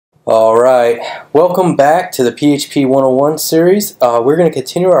Alright, welcome back to the PHP 101 series. We're going to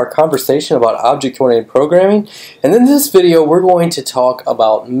continue our conversation about object-oriented programming, and in this video we're going to talk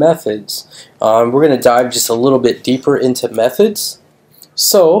about methods. We're going to dive just a little bit deeper into methods.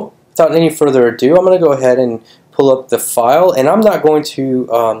 So, without any further ado, I'm going to go ahead and pull up the file, and I'm not going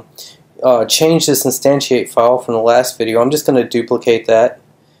to change this instantiate file from the last video. I'm just going to duplicate that,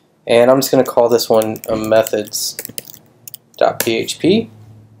 and I'm just going to call this one methods.php.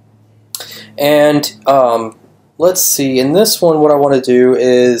 And let's see, in this one what I want to do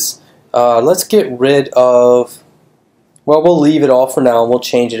is let's get rid of, well, we'll leave it all for now and we'll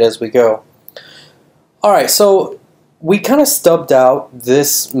change it as we go. Alright, so we kind of stubbed out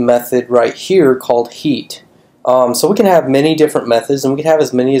this method right here called heat. So we can have many different methods, and we can have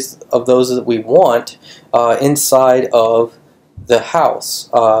as many of those as we want inside of the house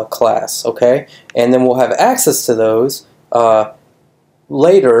class, okay? And then we'll have access to those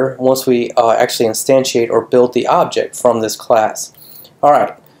later once we actually instantiate or build the object from this class.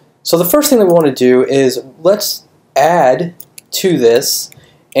 Alright, so the first thing that we want to do is let's add to this,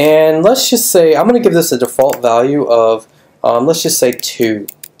 and let's just say I'm going to give this a default value of let's just say 2.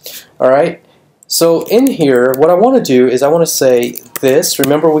 Alright, so in here what I want to do is I want to say this.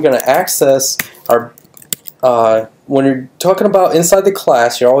 Remember, we're going to access our when you're talking about inside the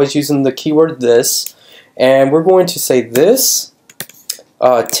class, you're always using the keyword this, and we're going to say this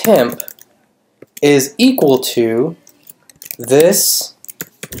temp is equal to this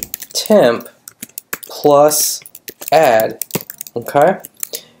temp plus add. Okay,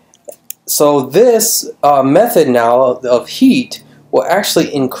 so this method now of heat will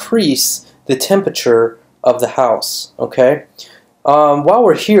actually increase the temperature of the house. Okay, while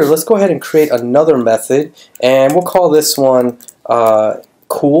we're here, let's go ahead and create another method, and we'll call this one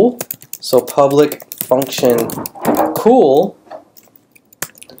cool. So public function cool.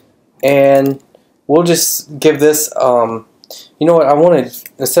 And we'll just give this, you know what, I want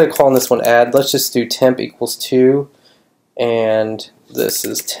to, instead of calling this one add, let's just do temp equals 2, and this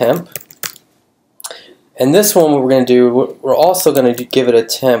is temp. And this one, what we're going to do, we're also going to give it a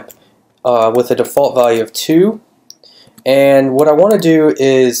temp with a default value of 2. And what I want to do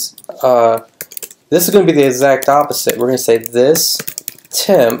is, this is going to be the exact opposite. We're going to say this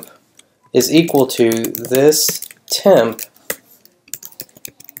temp is equal to this temp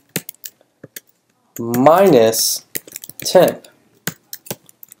minus temp.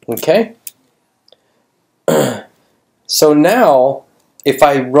 Okay? So now, if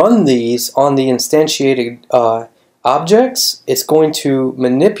I run these on the instantiated objects, it's going to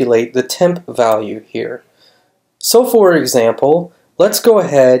manipulate the temp value here. So for example, let's go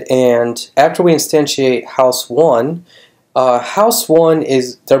ahead and after we instantiate house 1, house 1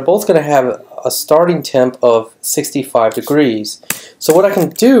 is, they're both going to have a starting temp of 65 degrees. So what I can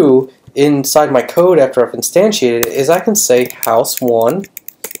do inside my code after I've instantiated it is I can say house 1,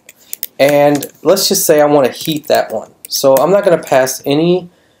 and let's just say I want to heat that one. So I'm not going to pass any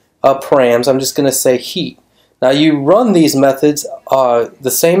params, I'm just going to say heat. Now you run these methods the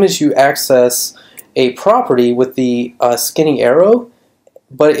same as you access a property with the skinny arrow,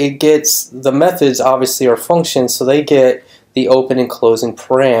 but it gets, the methods obviously are functions, so they get the open and closing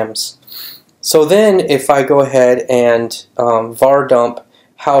params. So then if I go ahead and var dump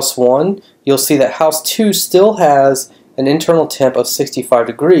house 1, you'll see that house 2 still has an internal temp of 65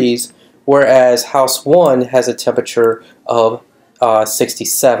 degrees, whereas house 1 has a temperature of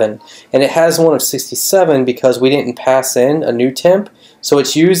 67. And it has one of 67 because we didn't pass in a new temp, so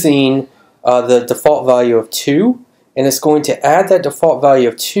it's using the default value of 2, and it's going to add that default value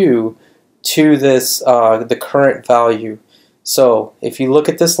of 2 to this the current value. So if you look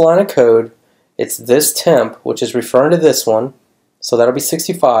at this line of code, it's this temp, which is referring to this one, so that'll be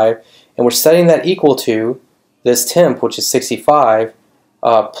 65, and we're setting that equal to this temp, which is 65,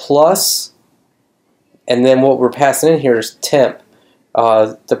 plus, and then what we're passing in here is temp,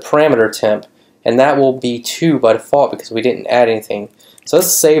 the parameter temp, and that will be 2 by default because we didn't add anything. So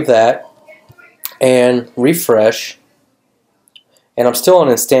let's save that and refresh, and I'm still on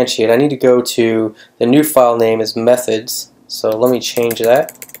instantiate. I need to go to, the new file name is methods, so let me change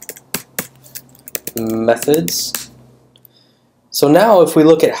that, methods. So now if we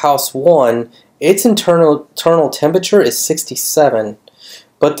look at house 1, its internal temperature is 67,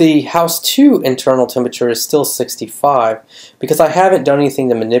 but the house 2 internal temperature is still 65 because I haven't done anything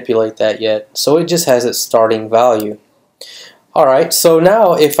to manipulate that yet, so it just has its starting value. Alright, so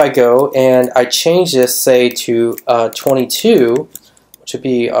now if I go and I change this, say, to 22, which would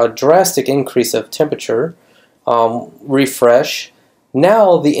be a drastic increase of temperature, refresh,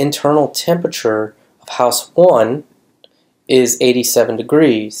 now the internal temperature of house 1 is 87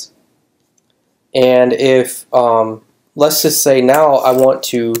 degrees. And if, let's just say now I want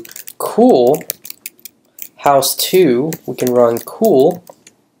to cool house 2, we can run cool,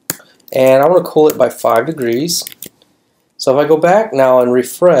 and I want to cool it by 5 degrees. So if I go back now and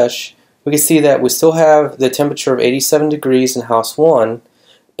refresh, we can see that we still have the temperature of 87 degrees in house 1,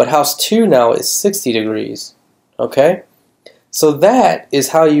 but house 2 now is 60 degrees. Okay? So that is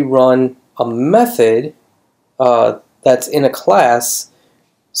how you run a method that's in a class.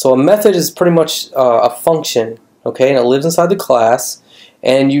 So a method is pretty much a function, okay, and it lives inside the class,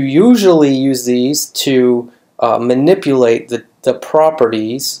 and you usually use these to manipulate the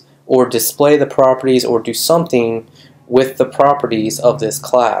properties or display the properties or do something with the properties of this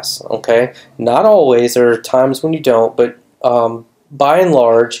class, okay? Not always, there are times when you don't, but by and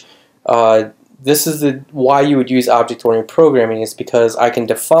large, this is why you would use object-oriented programming, is because I can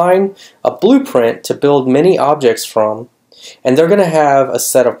define a blueprint to build many objects from, and they're going to have a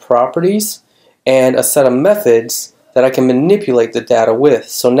set of properties and a set of methods that I can manipulate the data with.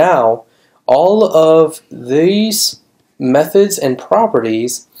 So now all of these methods and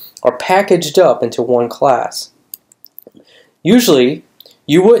properties are packaged up into one class. Usually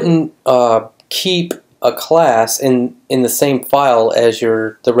you wouldn't keep a class in the same file as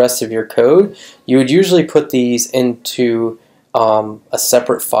the rest of your code. You would usually put these into a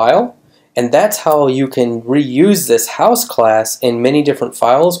separate file, and that's how you can reuse this house class in many different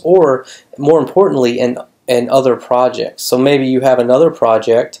files, or more importantly in other projects. So maybe you have another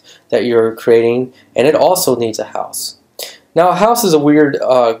project that you're creating and it also needs a house. Now a house is a weird,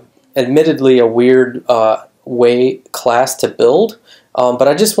 admittedly a weird class to build, but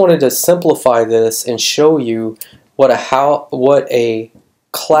I just wanted to simplify this and show you what a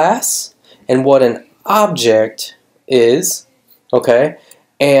class and what an object is, okay?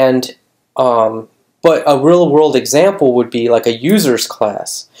 And but a real-world example would be like a user's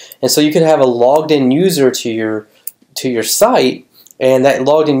class, and so you could have a logged-in user to your site, and that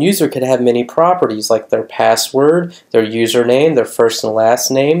logged-in user could have many properties like their password, their username, their first and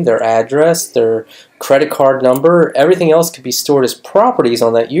last name, their address, their credit card number. Everything else could be stored as properties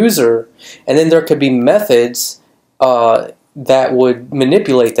on that user, and then there could be methods that would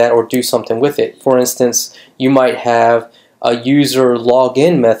manipulate that or do something with it. For instance, you might have a user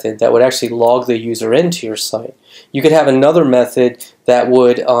login method that would actually log the user into your site. You could have another method that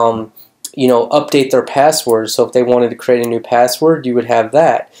would update their password. So if they wanted to create a new password, you would have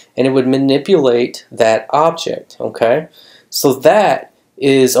that, and it would manipulate that object, okay? So that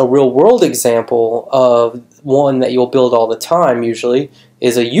is a real-world example of one that you'll build all the time, usually,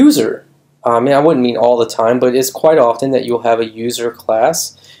 is a user. I mean, I wouldn't mean all the time, but it's quite often that you'll have a user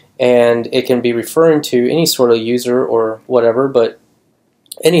class, and it can be referring to any sort of user or whatever. But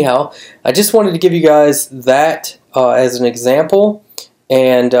anyhow, I just wanted to give you guys that as an example,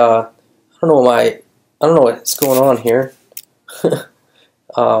 and I don't know what's going on here.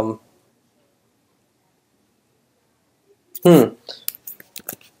 All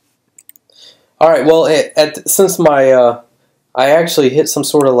right. Well, since I actually hit some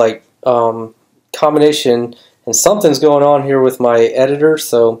sort of like combination, and something's going on here with my editor,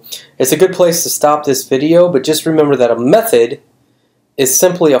 so it's a good place to stop this video. But just remember that a method is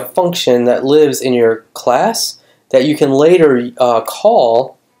simply a function that lives in your class that you can later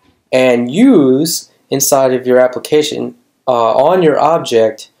call and use inside of your application on your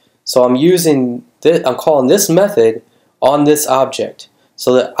object. So I'm calling this method on this object.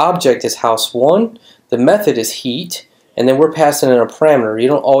 So the object is house 1, the method is heat, and then we're passing in a parameter. You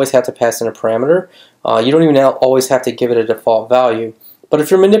don't always have to pass in a parameter. You don't even always have to give it a default value. But if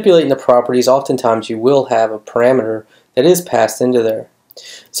you're manipulating the properties, oftentimes you will have a parameter that is passed into there.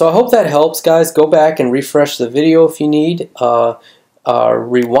 So I hope that helps, guys. Go back and refresh the video if you need.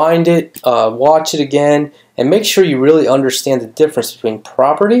 Rewind it, watch it again, and make sure you really understand the difference between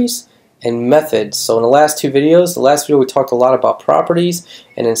properties and methods. So in the last two videos, the last video we talked a lot about properties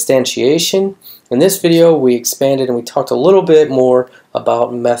and instantiation. In this video we expanded and we talked a little bit more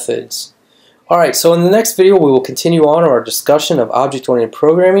about methods. Alright, so in the next video we will continue on our discussion of object-oriented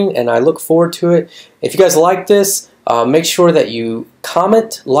programming, and I look forward to it. If you guys like this, make sure that you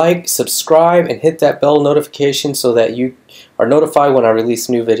comment, like, subscribe, and hit that bell notification so that you are notified when I release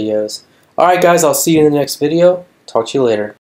new videos. Alright guys, I'll see you in the next video. Talk to you later.